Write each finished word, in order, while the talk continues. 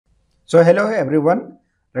So hello everyone,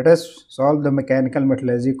 let us solve the mechanical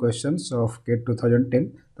metallurgy questions of GATE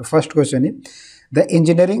 2010. The first question is, the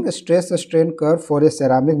engineering stress strain curve for a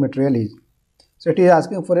ceramic material is. So it is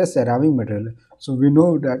asking for a ceramic material. So we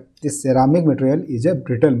know that this ceramic material is a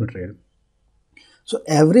brittle material. So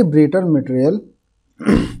every brittle material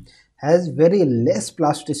has very less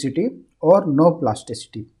plasticity or no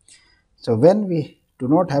plasticity. So when we do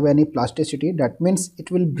not have any plasticity, that means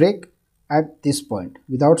it will break at this point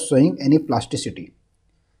without showing any plasticity,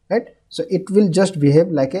 right? So it will just behave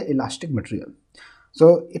like an elastic material.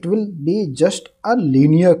 So it will be just a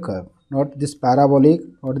linear curve, not this parabolic,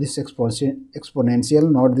 not this exponential,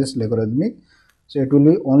 not this logarithmic. So it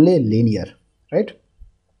will be only linear, right?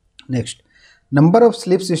 Next, number of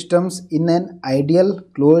slip systems in an ideal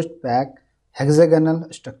closed pack hexagonal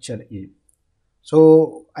structure is.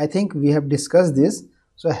 So I think we have discussed this.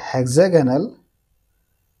 So hexagonal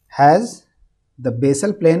has the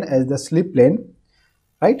basal plane as the slip plane,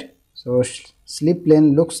 right? So slip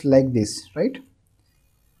plane looks like this, right?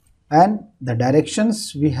 And the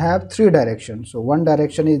directions, we have three directions. So one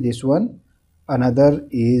direction is this one, another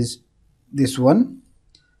is this one,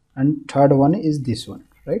 and third one is this one,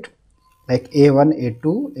 right? Like A1,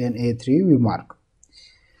 A2 and A3 we mark.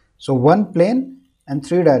 So one plane and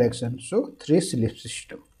three directions, so three slip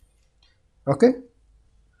system. Okay.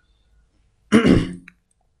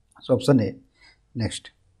 So option A.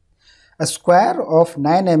 Next, a square of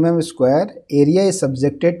 9 mm square area is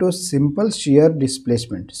subjected to simple shear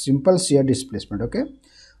displacement. Okay,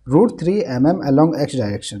 root 3 mm along x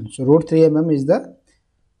direction. So root 3 mm is the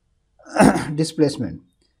displacement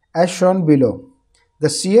as shown below. The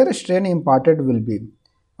shear strain imparted will be.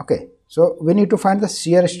 Okay, so we need to find the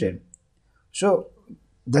shear strain. So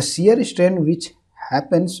the shear strain which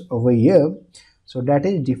happens over here, so that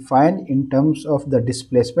is defined in terms of the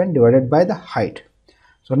displacement divided by the height.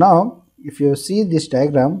 So now if you see this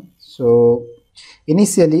diagram, so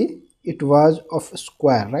initially it was of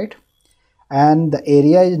square, right? And the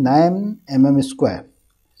area is 9 mm square.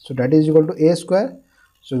 So that is equal to a square.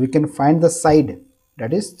 So we can find the side,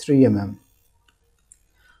 that is 3 mm.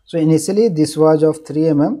 So initially this was of 3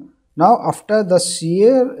 mm. Now after the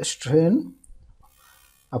shear strain,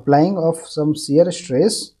 applying of some shear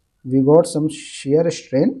stress, we got some shear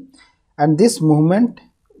strain, and this movement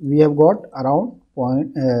we have got around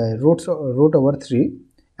root over 3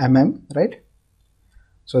 mm, right?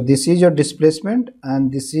 So this is your displacement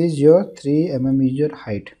and this is your 3 mm is your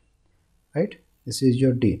height, right? This is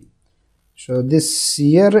your D. So this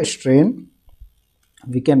shear strain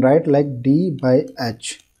we can write like D by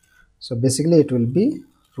H. So basically it will be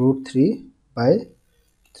root 3 by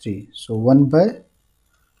 3. So 1 by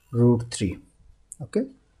root 3. Okay.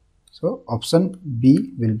 So option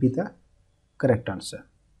B will be the correct answer.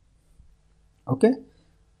 Okay.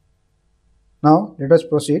 Now let us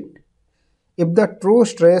proceed. If the true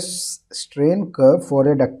stress strain curve for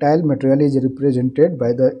a ductile material is represented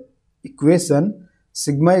by the equation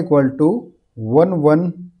sigma equal to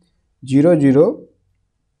 1100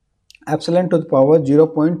 epsilon to the power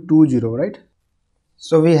 0.20, right?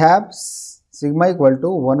 So we have sigma equal to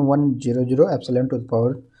 1100 epsilon to the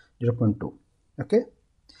power 0.2. Okay.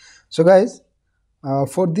 So guys,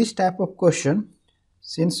 for this type of question,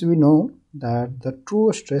 since we know that the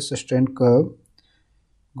true stress strain curve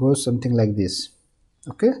goes something like this.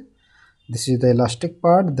 Okay, this is the elastic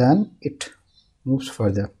part, then it moves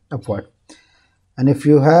further upward. And if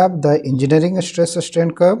you have the engineering stress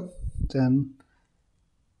strain curve, then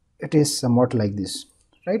it is somewhat like this,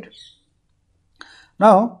 right?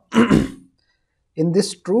 Now in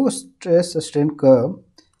this true stress strain curve,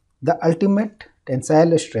 the ultimate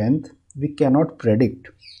tensile strength we cannot predict,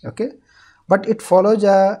 okay, but it follows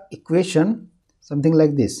a equation something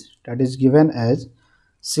like this, that is given as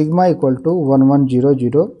sigma equal to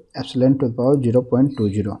 1100 epsilon to the power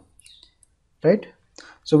 0.20, right?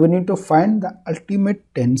 So we need to find the ultimate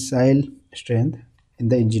tensile strength in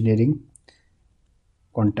the engineering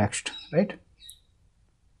context, right?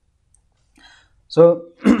 So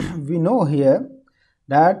we know here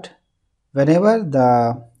that whenever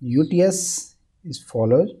the UTS is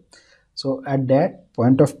followed, so at that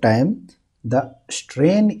point of time the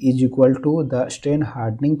strain is equal to the strain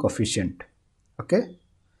hardening coefficient. Okay,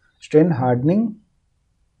 strain hardening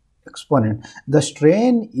exponent, the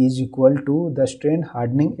strain is equal to the strain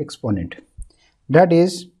hardening exponent, that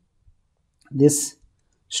is this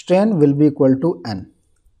strain will be equal to N.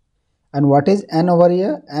 And what is N over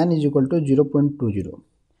here? N is equal to 0.20,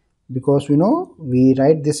 because we know we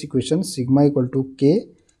write this equation sigma equal to K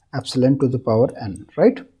epsilon to the power N,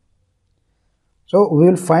 right? So we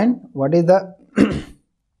will find what is the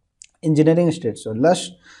engineering state. So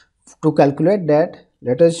To calculate that,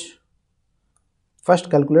 let us first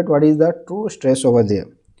calculate what is the true stress over there.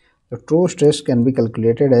 The true stress can be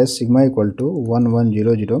calculated as sigma equal to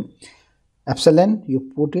 1100. Epsilon, you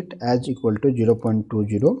put it as equal to 0.20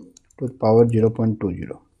 to the power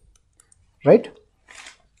 0.20. Right?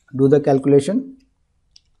 Do the calculation.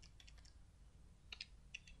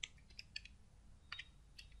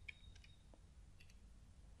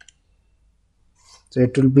 So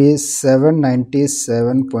it will be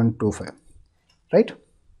 797.25. Right?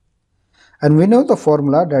 And we know the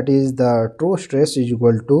formula, that is the true stress is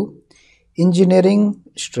equal to engineering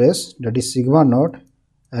stress, that is sigma naught,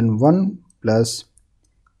 and 1 plus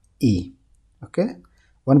E. Okay,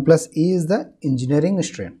 1 plus E is the engineering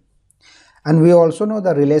strain. And we also know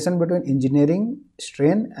the relation between engineering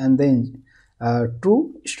strain and the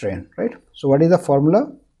true strain, right? So what is the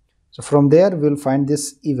formula? So from there we will find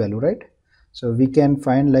this E value, right? So we can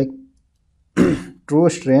find like true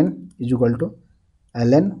strain is equal to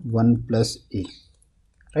ln 1 plus E,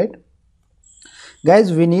 right?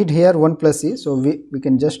 Guys, we need here 1 plus E, so we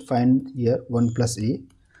can just find here 1 plus E,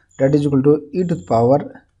 that is equal to e to the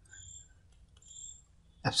power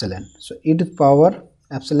epsilon. So e to the power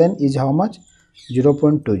epsilon is how much?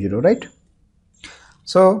 0.20, right?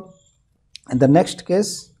 So in the next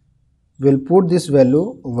case, we'll put this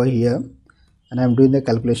value over here, and I'm doing the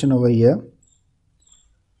calculation over here.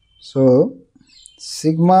 So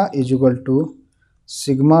sigma is equal to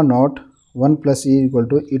sigma naught 1 plus E equal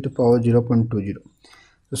to e to the power 0.20.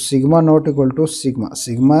 So sigma naught equal to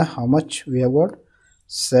sigma how much we have got?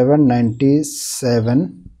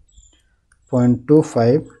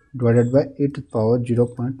 797.25 divided by e to the power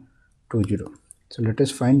 0.20. So let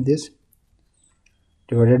us find this,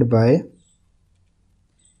 divided by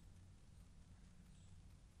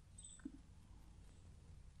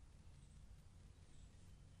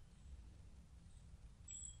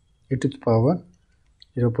e to the power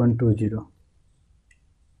 0.20.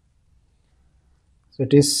 So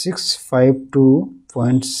it is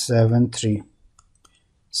 652.73.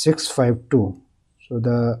 652. So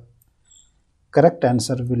the correct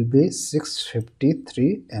answer will be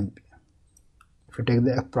 653 ampere if you take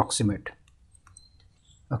the approximate.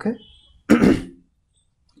 Okay.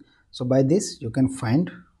 So by this you can find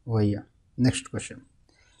over here. Next question.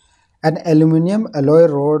 An aluminum alloy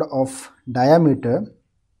rod of diameter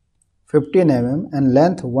 15 mm and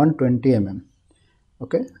length 120 mm.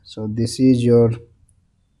 Okay, so this is your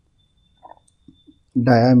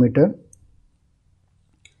diameter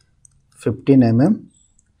 15 mm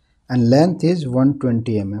and length is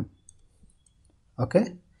 120 mm.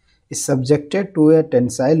 Okay, is subjected to a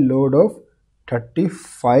tensile load of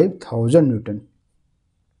 35,000 Newton.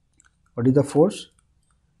 What is the force?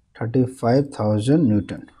 35,000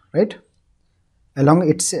 Newton, right? Along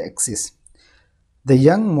its axis. The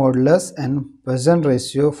Young modulus and Poisson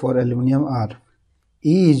ratio for aluminum are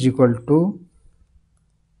E is equal to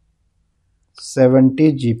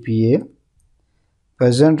 70 GPa.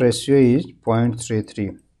 Poisson ratio is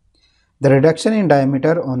 0.33. The reduction in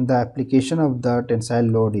diameter on the application of the tensile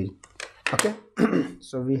load is, okay.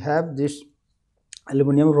 So we have this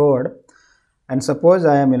aluminum rod, and suppose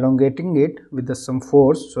I am elongating it with some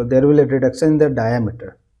force, so there will be a reduction in the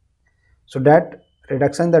diameter. So that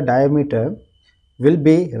reduction in the diameter will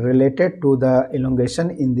be related to the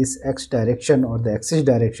elongation in this x direction or the axis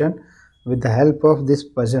direction with the help of this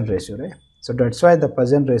Poisson ratio, right? So that's why the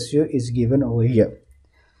Poisson ratio is given over here.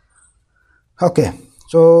 Okay,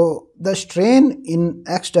 so the strain in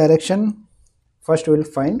x direction first we will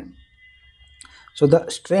find. So the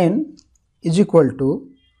strain is equal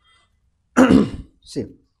to see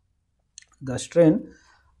the strain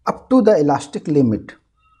up to the elastic limit,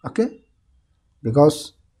 okay,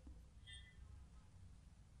 because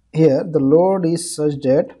here the load is such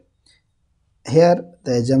that here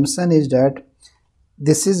the assumption is that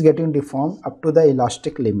this is getting deformed up to the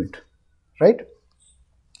elastic limit, right?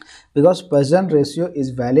 Because Poisson ratio is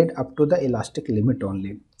valid up to the elastic limit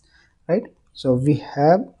only, right? So we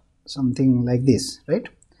have something like this, right?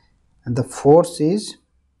 And the force is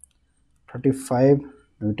 35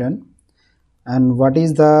 Newton, and what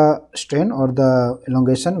is the strain or the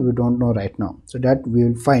elongation we don't know right now, so that we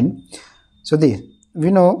will find. So we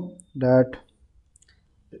know that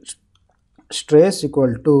stress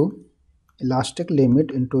equal to elastic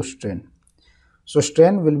limit into strain. So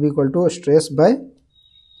strain will be equal to stress by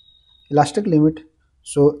elastic limit.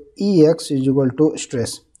 So Ex is equal to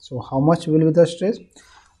stress. So how much will be the stress?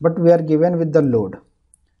 But we are given with the load,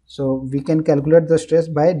 so we can calculate the stress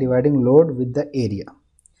by dividing load with the area,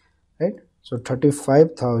 right? So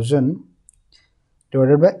 35,000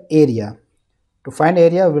 divided by area. To find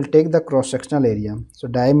area, we will take the cross sectional area. So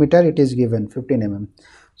diameter it is given 15 mm.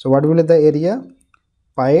 So what will be the area?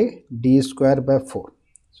 Pi d square by 4.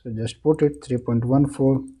 So just put it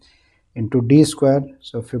 3.14 into d square,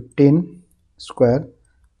 so 15 square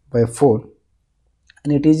by 4,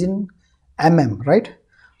 and it is in mm, right?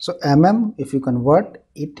 So mm, if you convert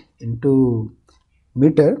it into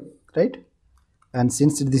meter, right, and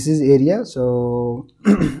since this is area, so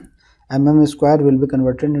mm square will be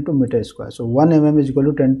converted into meter square. So 1 mm is equal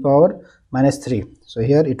to 10 power minus 3. So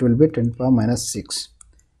here it will be 10 power minus 6,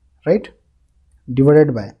 right,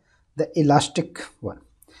 divided by the elastic one.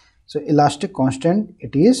 So elastic constant,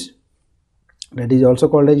 it is, that is also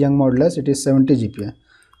called as Young modulus, it is 70 GPa.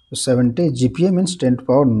 So 70 GPa means 10 to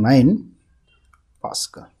power 9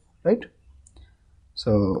 Pascal, right?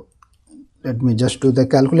 So let me just do the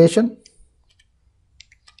calculation.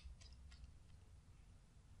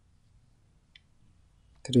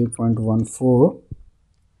 Three 3.14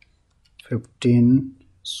 15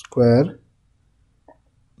 square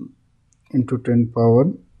into 10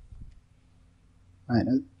 power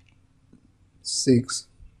minus 6.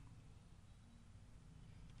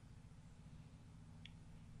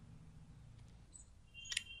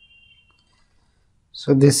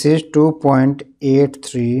 So this is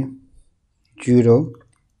 2.830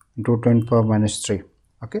 into 10 power minus 3.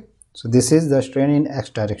 Okay, so this is the strain in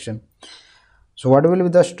x direction. So what will be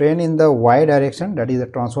the strain in the y direction, that is the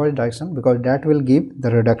transverse direction, because that will give the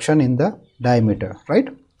reduction in the diameter, right?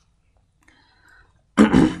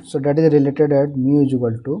 So that is related at mu is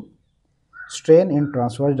equal to strain in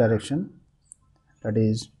transverse direction, that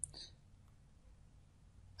is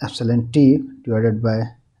epsilon t divided by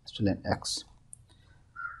epsilon x.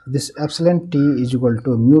 This epsilon t is equal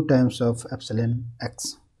to mu times of epsilon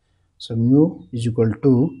x. So mu is equal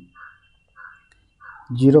to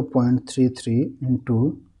 0.33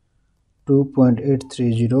 into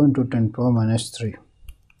 2.830 into 10 power minus 3.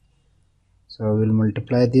 So we will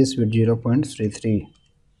multiply this with 0.33.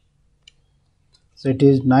 So it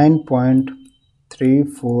is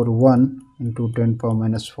 9.341 into 10 power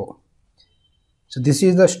minus 4. So this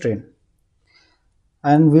is the strain.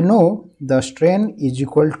 And we know the strain is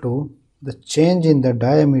equal to the change in the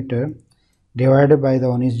diameter divided by the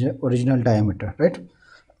original diameter, right?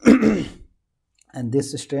 And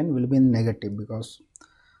this strain will be negative because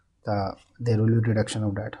there will be reduction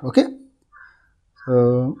of that. Okay,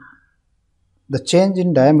 so the change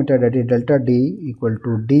in diameter, that is delta d, equal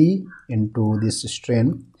to d into this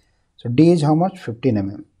strain. So d is how much? 15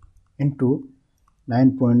 mm into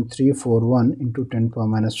 9.341 into 10 power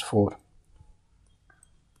minus 4.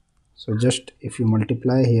 So just if you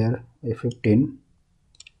multiply here by 15,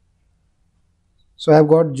 so I have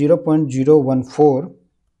got 0.014,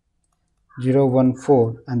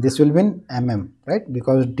 and this will be in mm, right,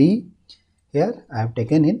 because d here I have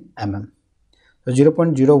taken in mm. So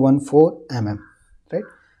 0.014 mm, right?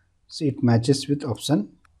 So it matches with option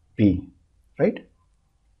B, right?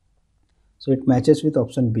 So it matches with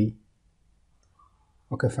option B.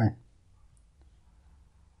 Okay, fine.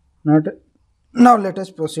 Now let us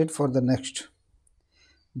proceed for the next.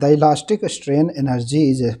 The elastic strain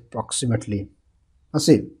energy is approximately. Now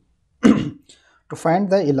see, to find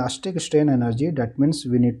the elastic strain energy, that means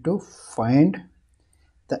we need to find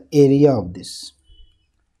the area of this,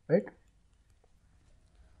 right?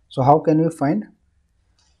 So how can we find?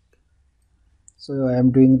 So I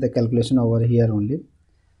am doing the calculation over here only.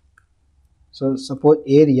 So suppose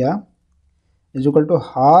area is equal to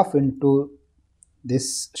half into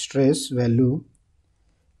this stress value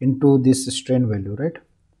into this strain value, right?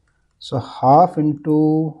 So half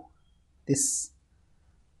into this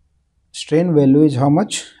strain value is how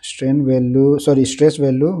much? Stress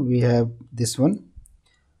value, we have this one.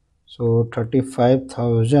 So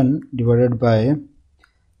 35,000 divided by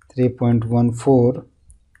 3.14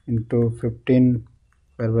 into 15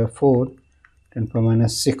 by 4, 10 power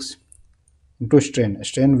minus 6 into strain.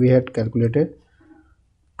 Strain we had calculated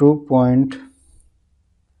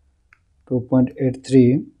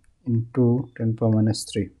 2.83 into 10 power minus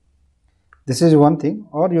 3. This is one thing,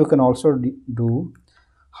 or you can also do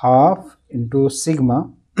half into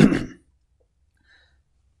sigma.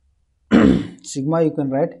 Sigma you can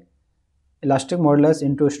write elastic modulus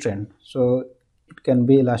into strain. So it can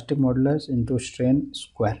be elastic modulus into strain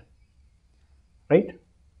square, right?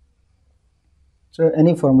 So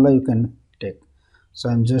any formula you can take. So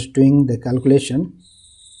I am just doing the calculation.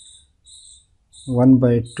 1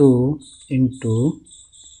 by 2 into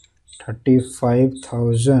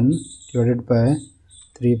 35,000 divided by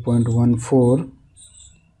 3.14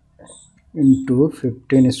 into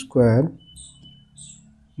 15 square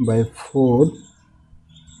by 4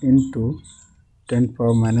 into 10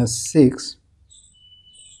 power minus 6,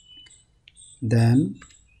 then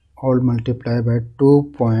all multiply by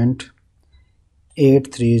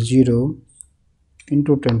 2.830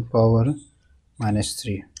 into 10 power minus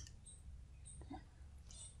 3.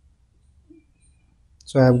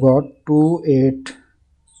 So I have got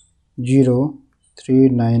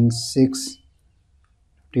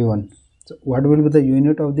 280,396.51. So what will be the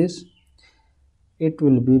unit of this? It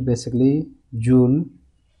will be basically joule.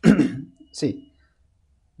 See,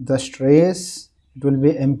 the stress, it will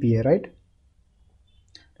be MPa, right?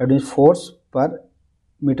 That is force per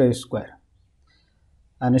meter square,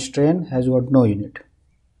 and strain has got no unit,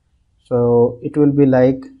 so it will be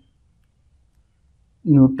like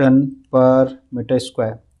Newton per meter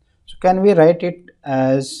square. So can we write it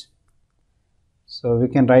as, so we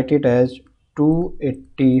can write it as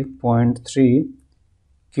 280.3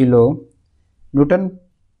 kilo Newton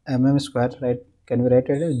mm square, right? Can we write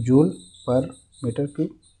it as joule per meter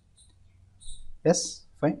cube? Yes,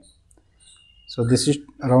 fine. So this is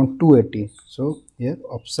around 280. So here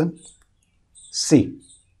option C.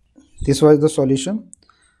 This was the solution.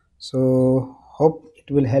 So hope it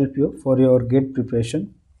will help you for your GATE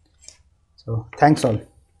preparation. So thanks all.